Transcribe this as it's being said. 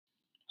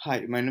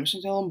Hi, my name is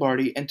Santiago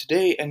Lombardi, and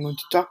today I'm going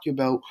to talk to you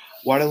about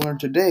what I learned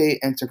today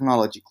in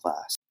technology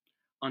class.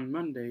 On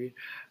Monday,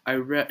 I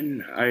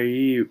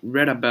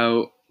read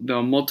about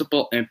the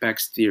multiple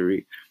impacts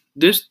theory.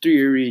 This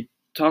theory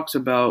talks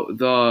about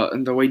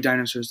the way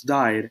dinosaurs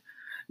died.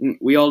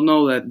 We all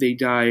know that they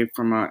died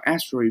from an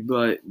asteroid,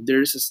 but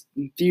there's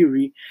a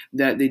theory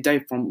that they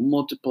died from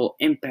multiple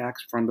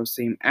impacts from the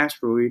same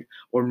asteroid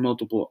or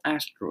multiple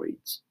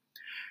asteroids.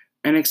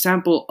 An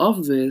example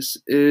of this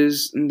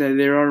is that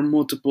there are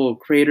multiple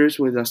craters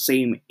with the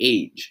same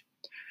age.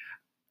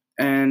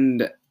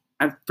 And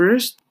at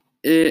first,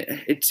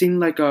 it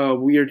seemed like a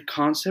weird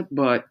concept,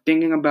 but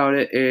thinking about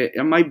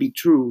it might be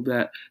true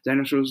that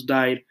dinosaurs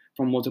died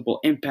from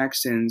multiple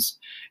impacts since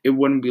it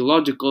wouldn't be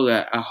logical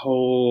that a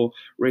whole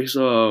race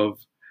of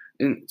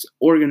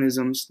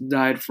organisms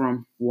died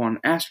from one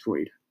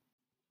asteroid.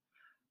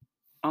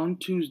 On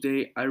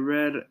Tuesday, I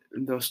read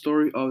the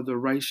story of the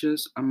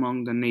righteous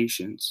among the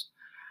nations.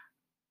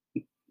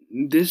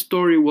 This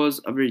story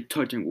was a very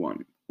touching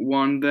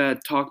one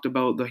that talked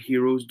about the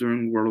heroes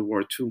during World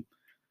War II.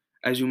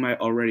 As you might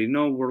already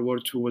know, World War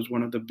II was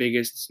one of the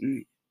biggest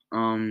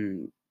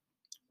um,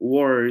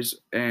 wars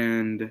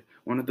and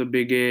one of the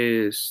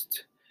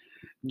biggest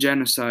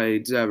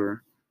genocides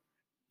ever.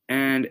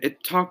 And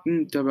it talked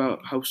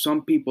about how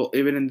some people,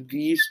 even in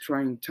these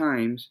trying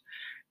times,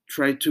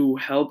 try to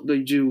help the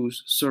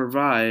Jews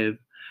survive,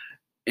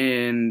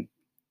 and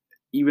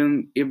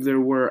even if they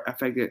were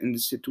affected in the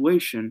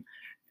situation.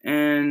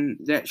 And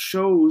that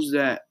shows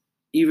that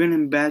even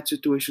in bad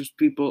situations,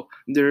 people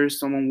there is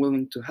someone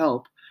willing to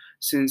help,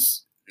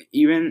 since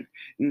even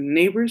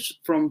neighbors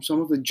from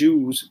some of the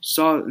Jews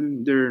saw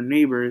their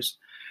neighbors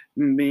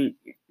being,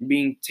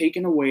 being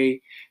taken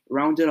away,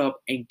 rounded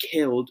up, and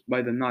killed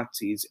by the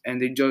Nazis,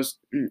 and they just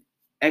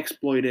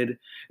exploited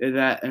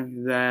that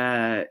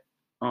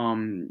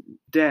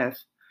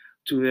death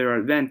to their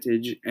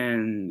advantage.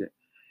 And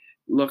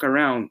look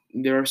around,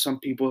 there are some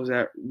people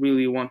that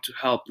really want to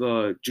help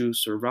the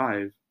Jews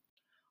survive.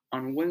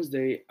 On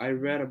Wednesday, I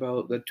read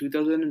about the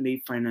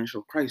 2008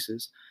 financial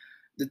crisis.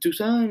 The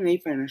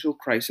 2008 financial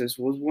crisis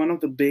was one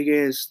of the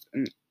biggest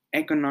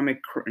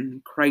economic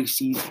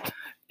crises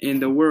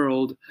in the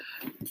world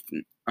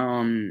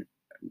um,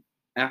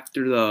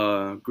 after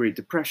the Great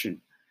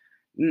Depression.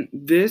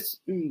 This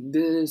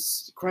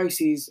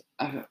crisis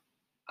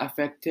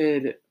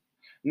affected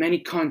many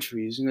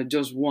countries, not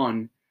just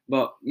one,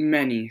 but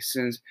many,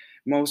 since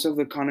most of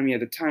the economy at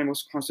the time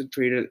was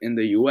concentrated in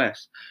the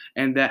US,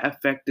 and that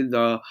affected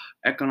the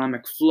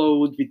economic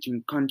flows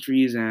between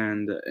countries,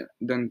 and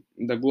then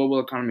the global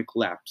economy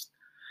collapsed.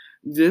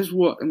 This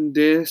was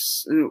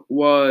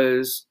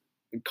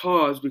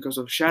caused because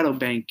of shadow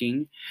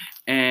banking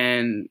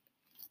and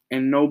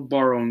no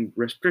borrowing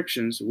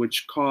restrictions,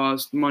 which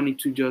caused money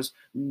to just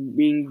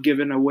being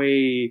given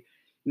away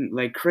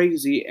like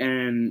crazy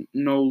and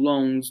no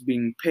loans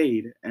being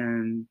paid,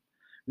 and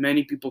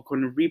many people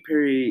couldn't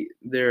repay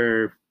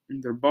their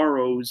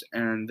borrows,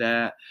 and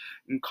that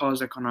caused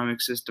the economic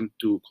system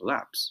to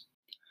collapse.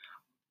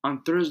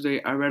 On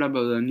Thursday, I read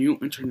about the new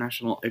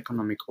International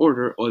Economic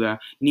Order, or the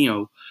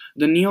NEO.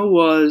 The NEO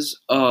was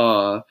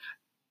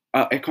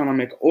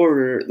economic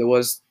order that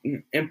was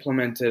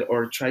implemented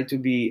or tried to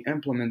be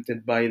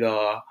implemented by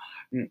the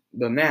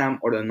NAM,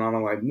 or the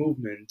non-aligned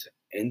movement,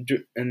 in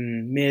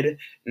mid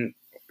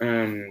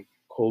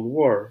Cold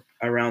War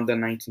around the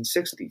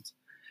 1960s.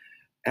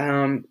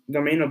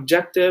 The main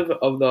objective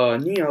of the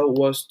NEO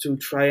was to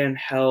try and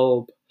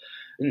help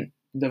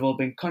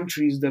developing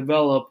countries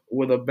develop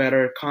with a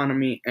better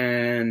economy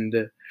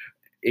a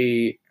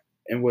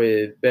and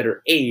with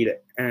better aid.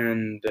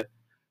 And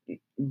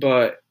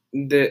but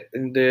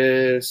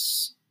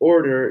this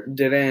order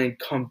didn't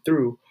come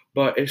through.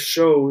 But it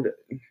showed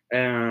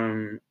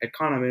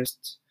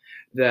economists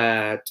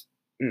that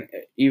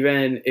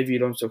even if you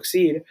don't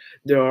succeed,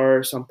 there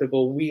are some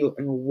people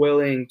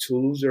willing to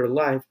lose their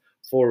life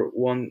for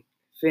one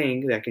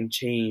thing that can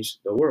change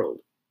the world.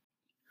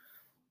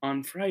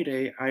 On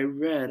Friday, I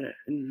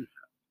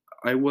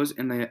was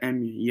in the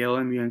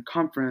Yale MUN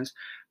conference,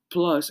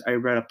 plus I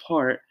read a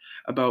part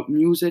about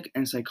music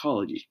and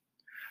psychology.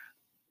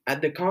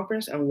 At the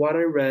conference, and what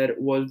I read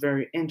was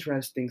very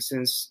interesting,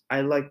 since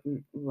like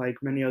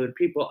many other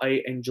people,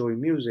 I enjoy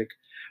music,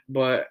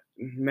 but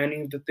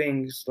many of the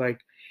things like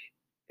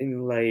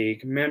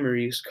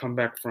memories come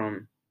back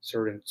from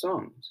certain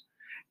songs.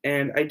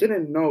 And I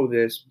didn't know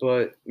this,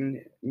 but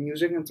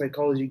music and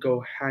psychology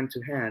go hand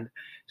to hand,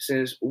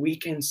 since we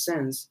can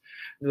sense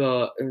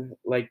the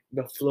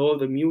flow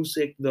of the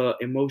music, the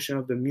emotion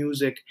of the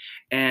music,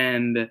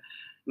 and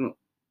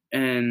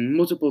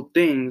multiple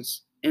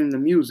things in the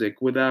music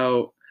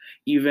without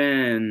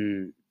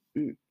even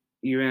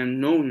even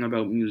knowing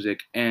about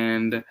music.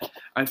 And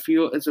I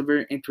feel it's a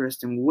very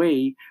interesting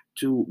way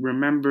to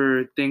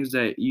remember things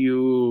that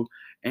you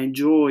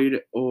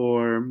enjoyed,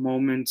 or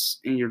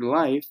moments in your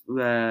life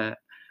that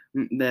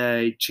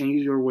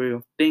change your way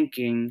of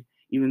thinking,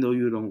 even though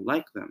you don't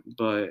like them.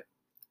 But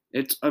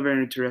it's a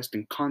very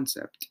interesting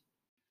concept.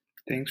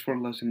 Thanks for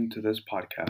listening to this podcast.